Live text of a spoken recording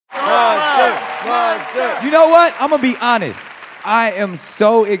Monster. You know what? I'm going to be honest. I am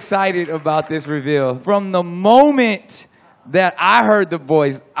so excited about this reveal. From the moment that I heard the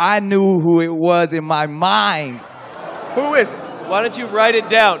voice, I knew who it was in my mind. Who is it? Why don't you write it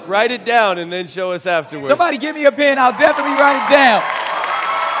down? Write it down and then show us afterwards. Somebody give me a pen. I'll definitely write it down.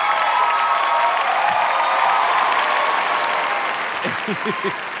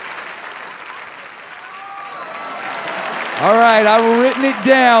 All right, I've written it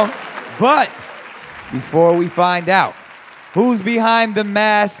down. But before we find out who's behind the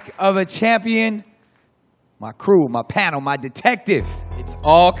mask of a champion, my crew, my panel, my detectives, it's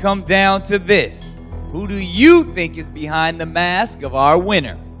all come down to this. Who do you think is behind the mask of our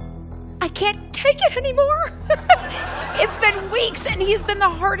winner? I can't take it anymore. It's been weeks, and he's been the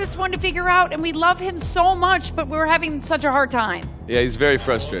hardest one to figure out, and we love him so much, but we're having such a hard time. Yeah, he's very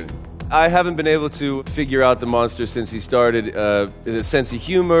frustrated. I haven't been able to figure out the monster since he started. The sense of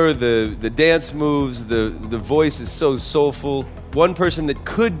humor, the dance moves, the voice is so soulful. One person that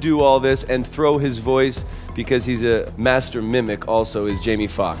could do all this and throw his voice because he's a master mimic also is Jamie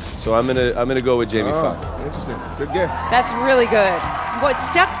Foxx. So I'm gonna go with Jamie Foxx. Interesting. Good guess. That's really good. What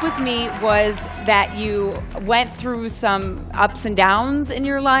stuck with me was that you went through some ups and downs in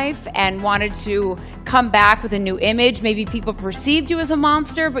your life and wanted to come back with a new image. Maybe people perceived you as a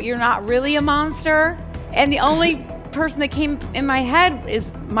monster, but you're not really a monster. And the only person that came in my head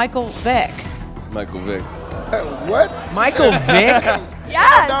is Michael Vick. Michael Vick. What? Michael Vick?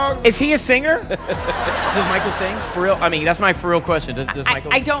 Yes. Is he a singer? Does Michael sing? For real? I mean, that's my for real question. Does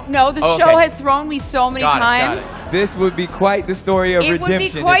Michael? I don't know. The Oh, show okay. has thrown me so many Got times. it. This would be quite the story of It would be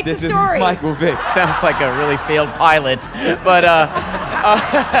redemption quite if this the story. is Michael Vick. Sounds like a really failed pilot. But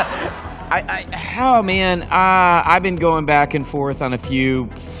oh man, I've been going back and forth on a few.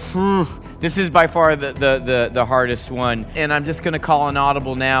 This is by far the hardest one, and I'm just gonna call an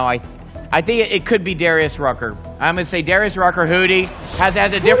audible now. I think it could be Darius Rucker. I'm gonna say Darius Rucker. Hootie has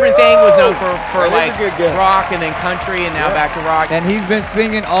a different thing. Was known for like rock and then country, and now back to rock. And he's been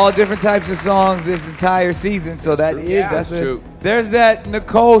singing all different types of songs this entire season, so that's true. There's that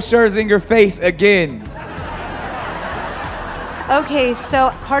Nicole Scherzinger face again. Okay,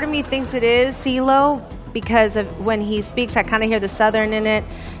 so part of me thinks it is CeeLo because of when he speaks, I kind of hear the Southern in it,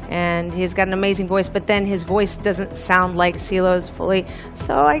 and he's got an amazing voice, but then his voice doesn't sound like CeeLo's fully.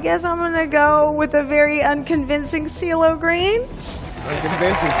 So I guess I'm going to go with a very unconvincing CeeLo Green.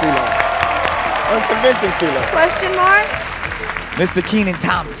 Unconvincing CeeLo. Unconvincing CeeLo. Question mark? Mr. Kenan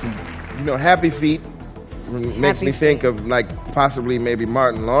Thompson. You know, Happy Feet makes me think of like possibly maybe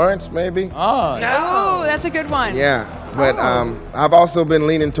Martin Lawrence, maybe. Oh, Oh, that's a good one. Yeah, but I've also been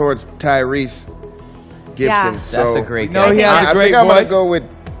leaning towards Tyrese Gibson. Yeah. So That's a great No, guess. he has a I great think I'm gonna voice. go with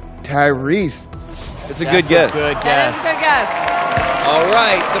Tyrese. It's a good guess. Good That guess. is a good guess. All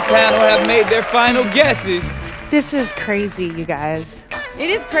right, the panel have made their final guesses. This is crazy, you guys. It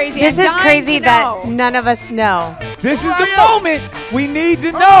is crazy. This I'm is dying crazy to that know. none of us know. This is the moment we need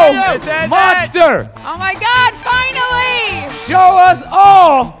to know. Monster, Oh my God! Finally! show us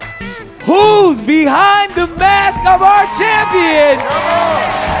all who's behind the mask of our champion.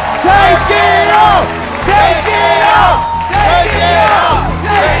 Take it off! Take it off! Take it off!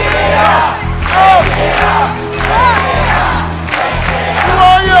 Take it off! Take it off! Who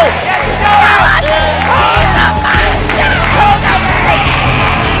are you?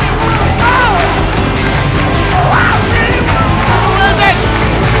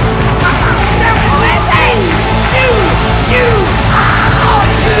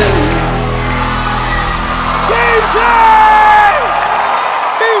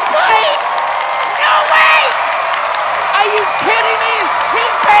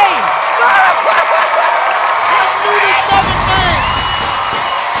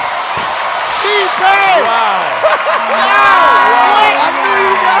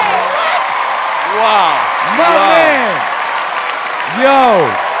 My man! Yo!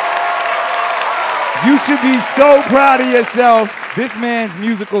 You should be so proud of yourself. This man's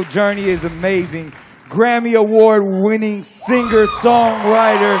musical journey is amazing. Grammy Award winning singer,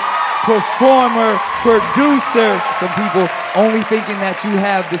 songwriter, performer, producer. Some people only thinking that you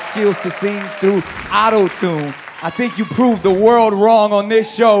have the skills to sing through auto-tune. I think you proved the world wrong on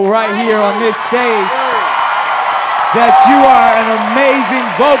this show right here on this stage. That you are an amazing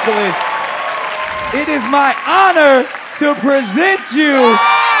vocalist. It is my honor to present you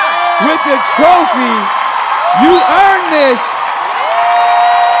with the trophy. You earned this.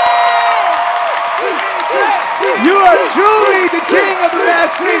 You are truly the king of the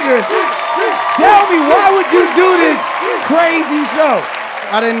Masked Singer. Tell me, why would you do this crazy show?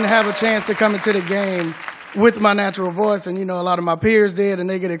 I didn't have a chance to come into the game with my natural voice, and, you know, a lot of my peers did, and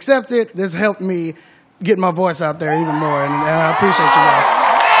they get accepted. This helped me get my voice out there even more, and I appreciate you guys.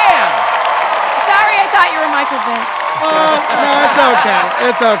 Sorry, I thought you were Michael Vick. No, it's okay.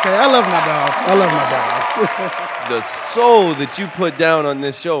 It's okay. I love my dogs. I love my dogs. The soul that you put down on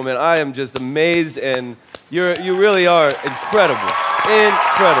this show, man, I am just amazed, and you really are incredible.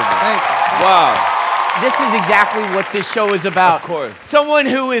 Incredible. Thank you. Wow. This is exactly what this show is about. Of course. Someone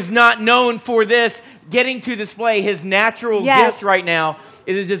who is not known for this, getting to display his natural Yes. gifts right now.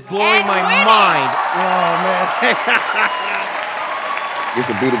 It is just blowing And my winning. mind. Oh, man. It's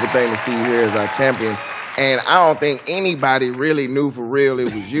a beautiful thing to see you here as our champion. And I don't think anybody really knew for real it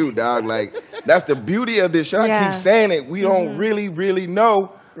was you, dog. Like, that's the beauty of this show. I Yeah. keep saying it. We don't really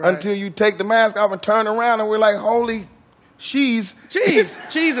know until you take the mask off and turn around and we're like, holy Jesus. it's right.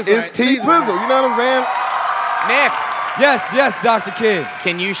 T Pizzle. You know what I'm saying? Nick, Yes, Dr. Kid.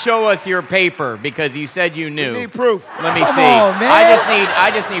 can you show us your paper? Because you said you knew. We need proof. Let me Come see. on, man. I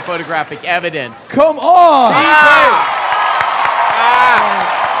just need photographic evidence. Come on.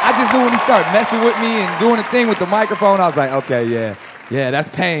 I just knew when he started messing with me and doing the thing with the microphone, I was like, okay, yeah, that's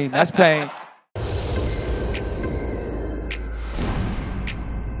pain. That's pain.